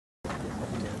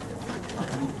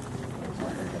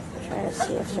let's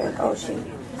see if she, oh, she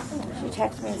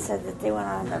texted me and said that they went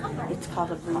on it's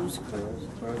called a blues cruise,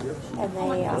 and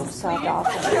they saw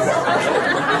dolphins.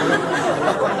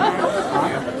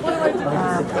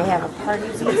 And, they have a party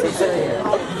music,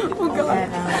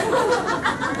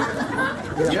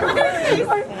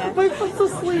 and my foot's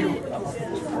asleep.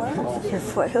 Your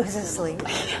foot was asleep,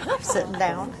 sitting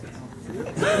down.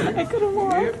 I couldn't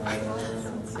walk.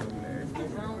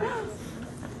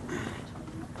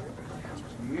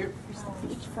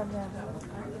 From them.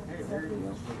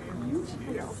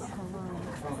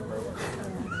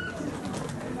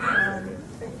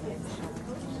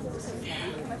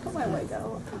 I put my leg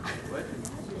out.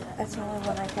 That's the only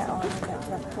one I got on. I got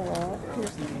the pool.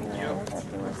 Here's the pool.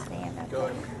 That there was stand up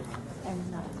there.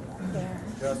 And there.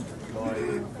 Just like,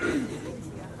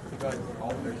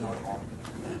 there's not on.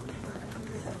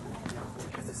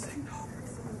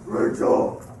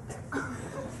 Rachel!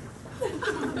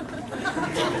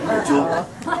 Rachel!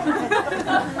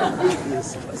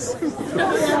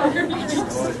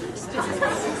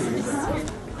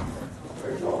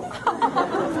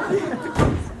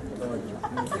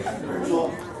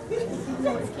 Rachel!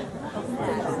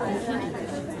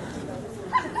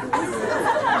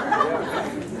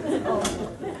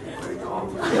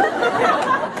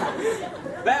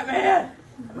 Batman!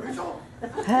 Rachel!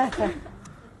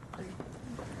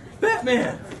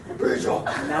 Batman! Rachel!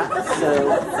 Not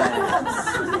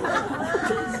so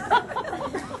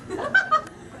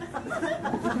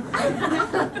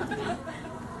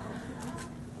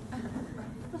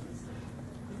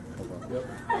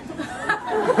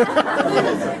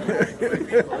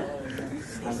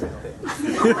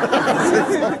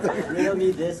Riddle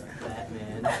me this,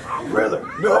 Batman. Riddler,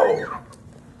 no!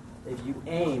 If you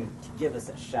aim to give us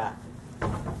a shot,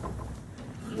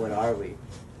 what are we?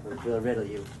 We'll riddle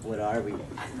you. What are we?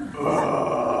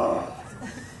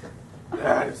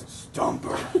 That is a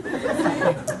stumper.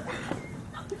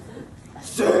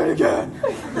 Say it again.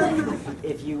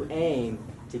 If you aim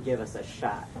to give us a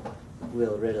shot,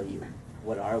 we'll riddle you.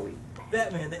 What are we?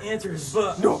 Batman, the answer is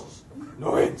butt. No,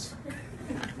 no hints.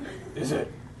 Is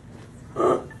it?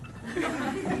 Do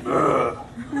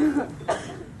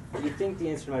you think the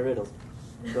answer to my riddles?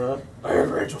 I heard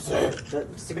Rachel say it.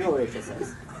 Just ignore what Rachel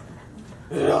says.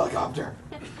 Is it a helicopter?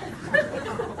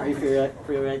 Are you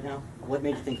free right now? What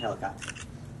made you think helicopter?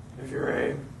 If your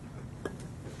aim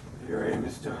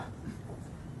is to,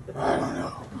 I don't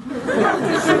know.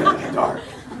 Just shoot in the dark.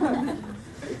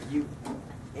 If you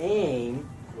aim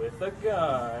With a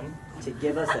gun. to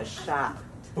give us a shot,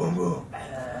 Boom, boom.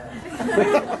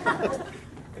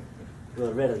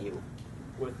 we'll riddle you.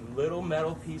 With little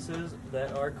metal pieces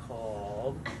that are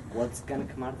called... What's gonna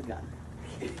come out of the gun?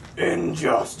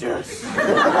 Injustice. Tools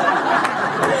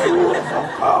of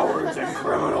cowards and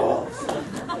criminals.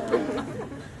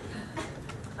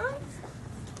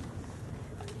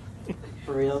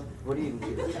 For real? What do you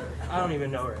do? I don't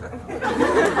even know right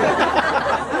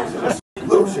now.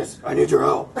 Lucius, I need your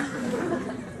help.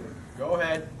 Go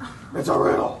ahead. It's a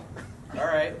riddle. All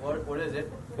right. What is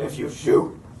it? If you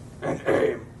shoot and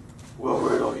aim, we'll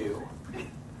riddle you.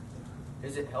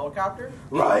 Is it helicopter?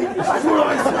 Right? That's what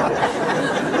I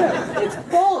said. It's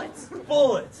bullets!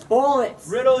 Bullets. Bullets!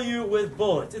 Riddle you with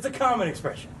bullets. It's a common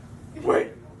expression.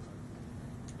 Wait.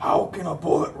 How can a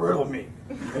bullet riddle me?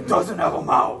 It doesn't have a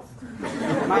mouth.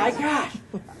 My gosh!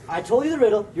 I told you the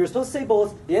riddle. You were supposed to say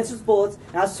bullets. The answer is bullets.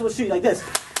 And I was supposed to shoot you like this.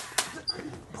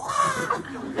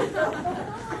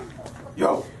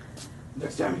 Yo,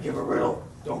 next time you give a riddle,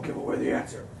 don't give away the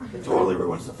answer. It totally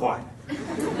ruins the fun.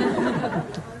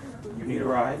 You need a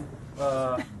ride?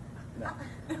 No.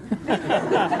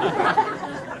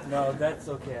 No, that's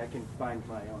okay. I can find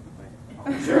my own way.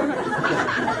 Sure.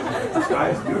 This sky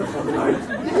is beautiful tonight.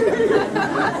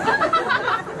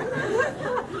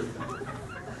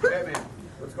 Batman,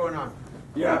 what's going on?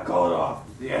 Yeah, call it off.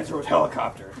 The answer was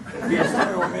helicopter. You just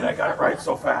tell me I got it right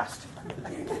so fast.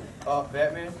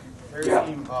 Batman, there's Yeah.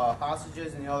 some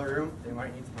hostages in the other room. They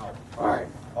might need some help. All right.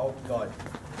 Oh, God.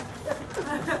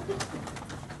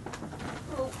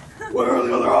 Where are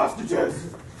the other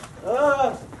hostages?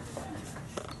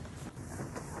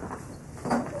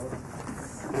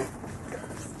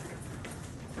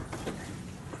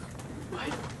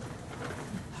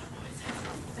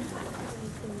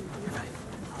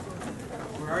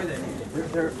 Where are they?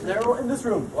 They're in this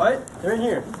room. What? They're in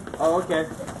here. Oh, okay.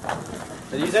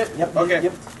 Are these it? Yep. Okay.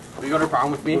 Yep. Will you go to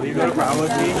prom with me? Will you go to prom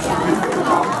with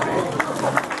me?